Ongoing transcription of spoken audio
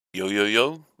Yo yo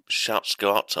yo, shouts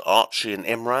go out to Archie and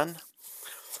Imran,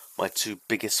 my two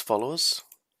biggest followers.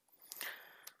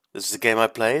 This is a game I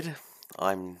played.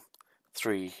 I'm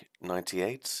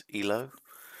 398 Elo,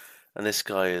 and this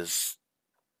guy is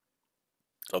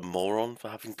a moron for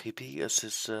having PP as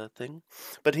his thing.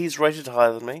 But he's rated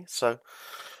higher than me, so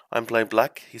I'm playing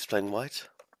black, he's playing white.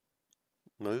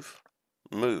 Move.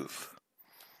 Move.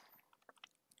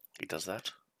 He does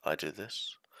that, I do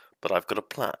this. But I've got a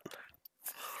plan.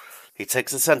 He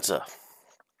takes the centre.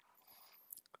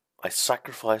 I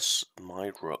sacrifice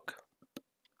my rook.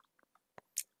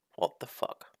 What the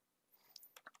fuck?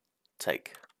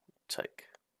 Take.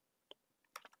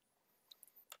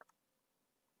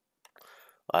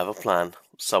 I have a plan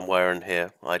somewhere in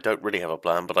here. I don't really have a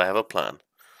plan, but I have a plan.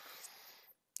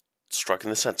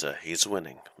 Striking the centre, he's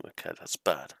winning. Okay, that's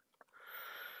bad.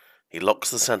 He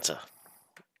locks the centre.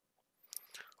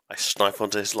 I snipe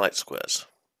onto his light squares.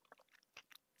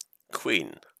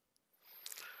 Queen.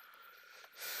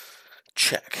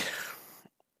 Check.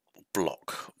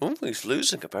 Block. Oh, he's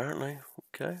losing apparently.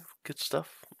 Okay, good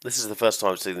stuff. This is the first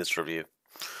time I've seen this review.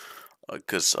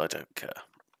 Because I don't care.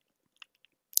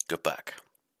 Go back.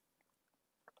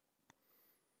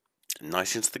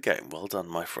 Nice into the game. Well done,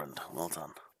 my friend. Well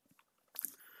done.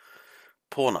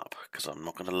 Pawn up, because I'm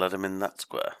not going to let him in that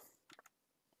square.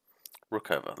 Rook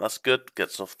over. That's good.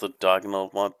 Gets off the diagonal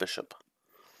of my bishop.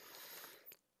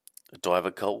 Do I have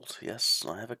a cold? Yes,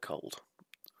 I have a cold.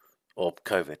 Or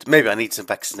COVID. Maybe I need some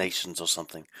vaccinations or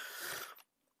something.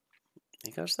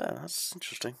 He goes there. That's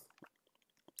interesting.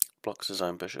 Blocks his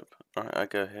own bishop. Alright, I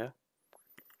go here.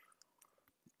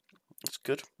 It's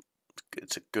good.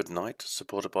 It's a good knight,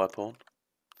 supported by a pawn.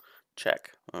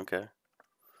 Check. Okay.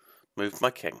 Move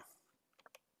my king.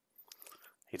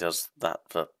 He does that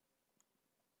for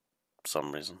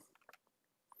some reason.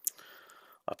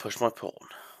 I push my pawn.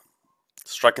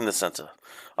 Striking the centre.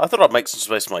 I thought I'd make some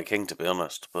space for my king, to be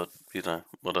honest, but, you know,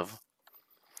 whatever.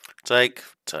 Take.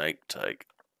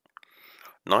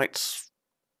 Knights.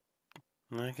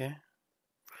 Okay.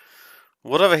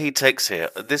 Whatever he takes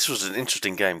here, this was an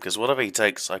interesting game, because whatever he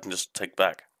takes, I can just take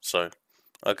back. So,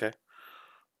 okay.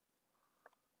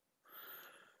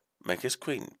 Make his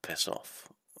queen piss off.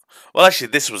 Well, actually,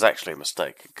 this was actually a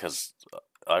mistake, because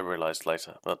I realised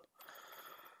later, but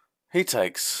he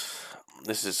takes.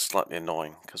 This is slightly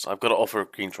annoying, because I've got to offer a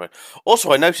queen trade.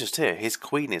 Also, I noticed here, his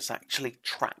queen is actually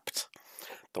trapped.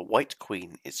 The white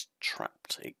queen is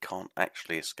trapped. It can't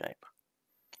actually escape.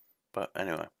 But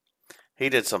anyway, he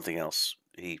did something else.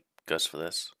 He goes for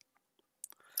this.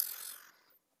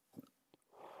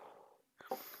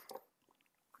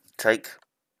 Take.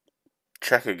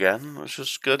 Check again, which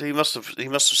is good. He must have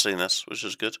seen this, which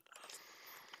is good.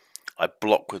 I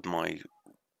block with my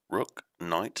rook,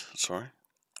 knight, sorry.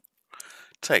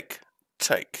 Take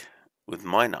with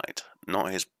my knight,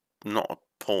 not a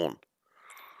pawn.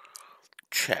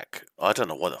 Check. I don't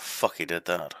know why the fuck he did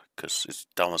that, because it's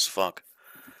dumb as fuck.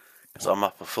 Because I'm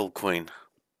up a full queen.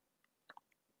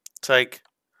 Take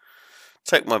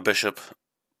my bishop.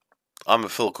 I'm a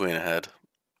full queen ahead.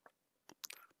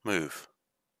 Move.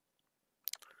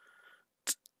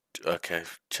 Okay,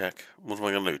 check. What am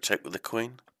I going to do? Check with the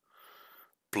queen?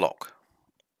 Block.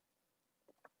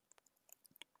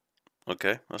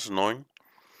 Okay, that's annoying.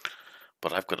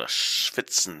 But I've got a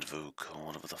Schwitzenvug, or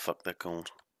whatever the fuck they're called.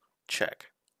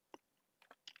 Check.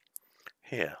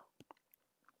 Here.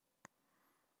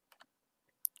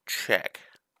 Check.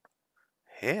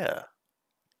 Here.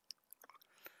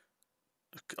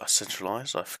 I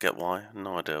centralise? I forget why.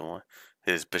 No idea why.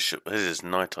 Here's bishop. Here's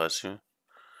knight, I assume.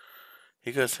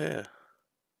 He goes here.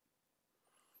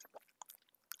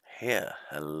 Here.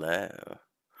 Hello.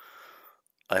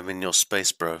 I'm in your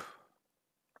space, bro.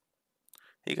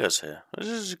 He goes here. This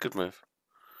is a good move.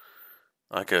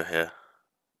 I go here.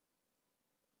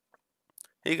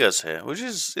 He goes here, which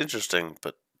is interesting,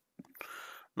 but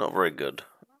not very good.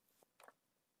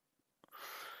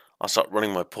 I start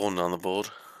running my pawn down the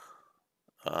board.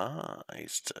 Ah,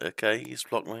 he's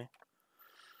blocked me.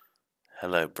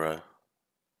 Hello, bro.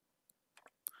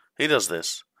 He does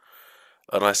this.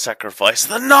 And I sacrifice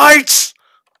the knight!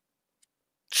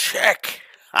 Check!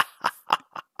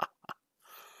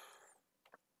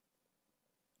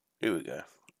 Here we go.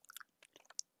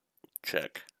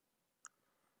 Check.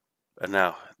 And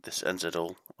now, this ends it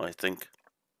all, I think.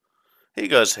 He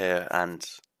goes here, and...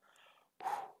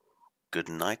 Good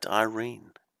night,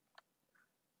 Irene.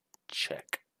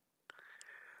 Check.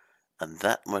 And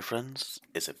that, my friends,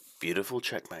 is a beautiful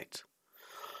checkmate.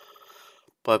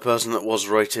 By a person that was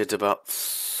rated about...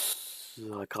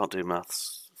 I can't do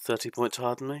maths. 30 points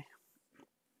higher than me?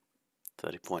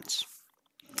 30 points.